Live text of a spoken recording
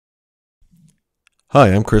Hi,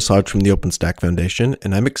 I'm Chris Hodge from the OpenStack Foundation,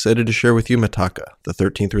 and I'm excited to share with you Mitaka, the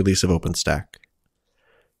 13th release of OpenStack.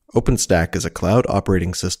 OpenStack is a cloud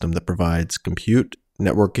operating system that provides compute,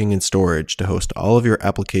 networking, and storage to host all of your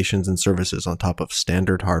applications and services on top of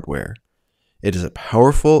standard hardware. It is a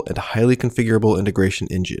powerful and highly configurable integration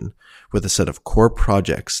engine with a set of core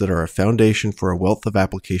projects that are a foundation for a wealth of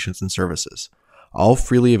applications and services, all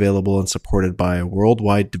freely available and supported by a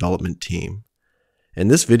worldwide development team. In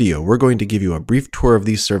this video, we're going to give you a brief tour of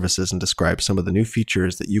these services and describe some of the new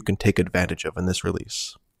features that you can take advantage of in this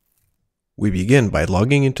release. We begin by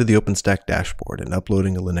logging into the OpenStack dashboard and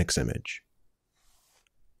uploading a Linux image.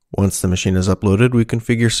 Once the machine is uploaded, we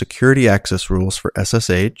configure security access rules for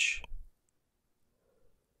SSH,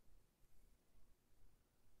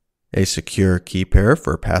 a secure key pair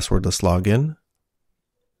for passwordless login,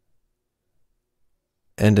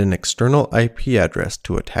 and an external IP address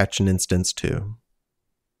to attach an instance to.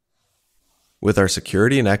 With our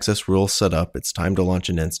security and access rules set up, it's time to launch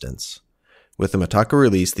an instance. With the Mitaka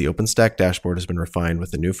release, the OpenStack dashboard has been refined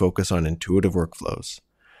with a new focus on intuitive workflows.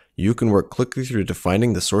 You can work quickly through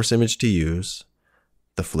defining the source image to use,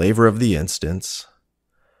 the flavor of the instance,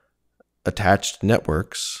 attached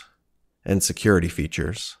networks, and security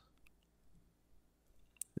features.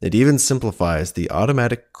 It even simplifies the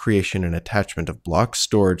automatic creation and attachment of block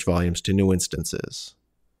storage volumes to new instances,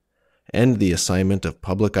 and the assignment of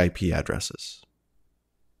public IP addresses.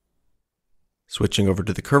 Switching over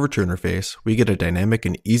to the curvature interface, we get a dynamic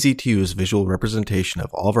and easy-to-use visual representation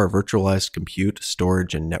of all of our virtualized compute,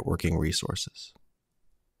 storage, and networking resources.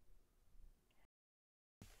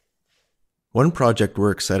 One project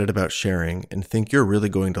we're excited about sharing and think you're really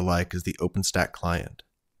going to like is the OpenStack client.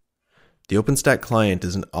 The OpenStack client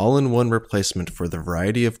is an all-in-one replacement for the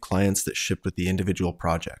variety of clients that ship with the individual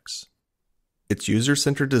projects. Its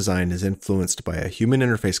user-centered design is influenced by a human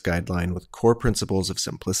interface guideline with core principles of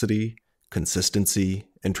simplicity, consistency,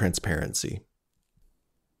 and transparency.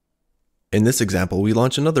 In this example, we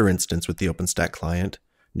launch another instance with the OpenStack client,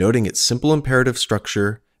 noting its simple imperative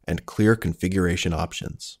structure and clear configuration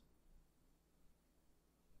options.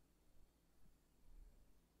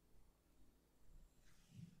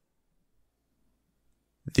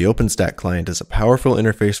 The OpenStack client is a powerful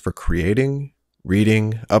interface for creating,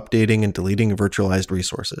 reading, updating, and deleting virtualized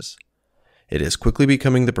resources. It is quickly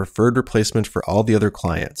becoming the preferred replacement for all the other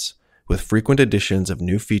clients, with frequent additions of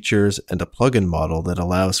new features and a plugin model that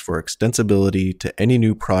allows for extensibility to any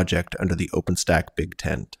new project under the OpenStack Big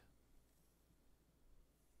Tent.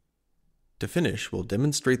 To finish, we'll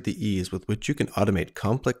demonstrate the ease with which you can automate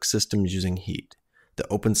complex systems using Heat, the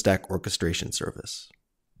OpenStack orchestration service.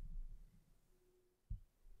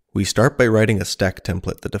 We start by writing a stack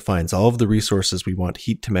template that defines all of the resources we want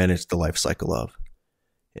Heat to manage the lifecycle of.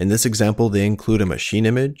 In this example, they include a machine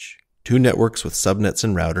image, 2 networks with subnets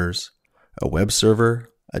and routers, a web server,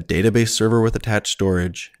 a database server with attached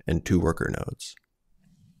storage, and 2 worker nodes.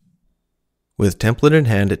 With template in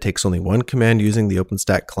hand, it takes only one command using the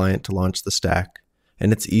OpenStack client to launch the stack,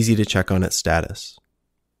 and it's easy to check on its status.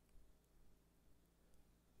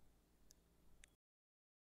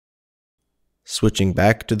 Switching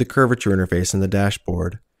back to the curvature interface in the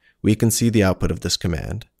dashboard, we can see the output of this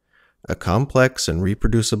command, a complex and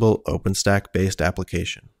reproducible OpenStack-based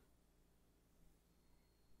application.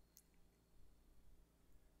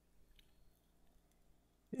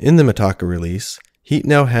 In the Mitaka release, Heat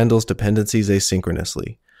now handles dependencies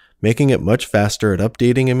asynchronously, making it much faster at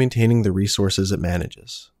updating and maintaining the resources it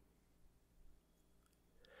manages.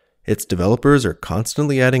 Its developers are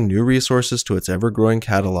constantly adding new resources to its ever-growing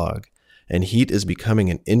catalog, and Heat is becoming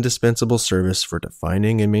an indispensable service for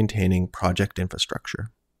defining and maintaining project infrastructure.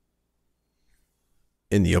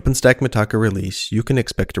 In the OpenStack Mitaka release, you can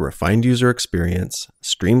expect a refined user experience,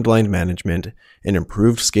 streamlined management, and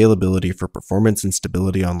improved scalability for performance and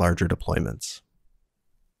stability on larger deployments.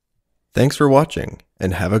 Thanks for watching,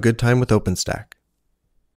 and have a good time with OpenStack.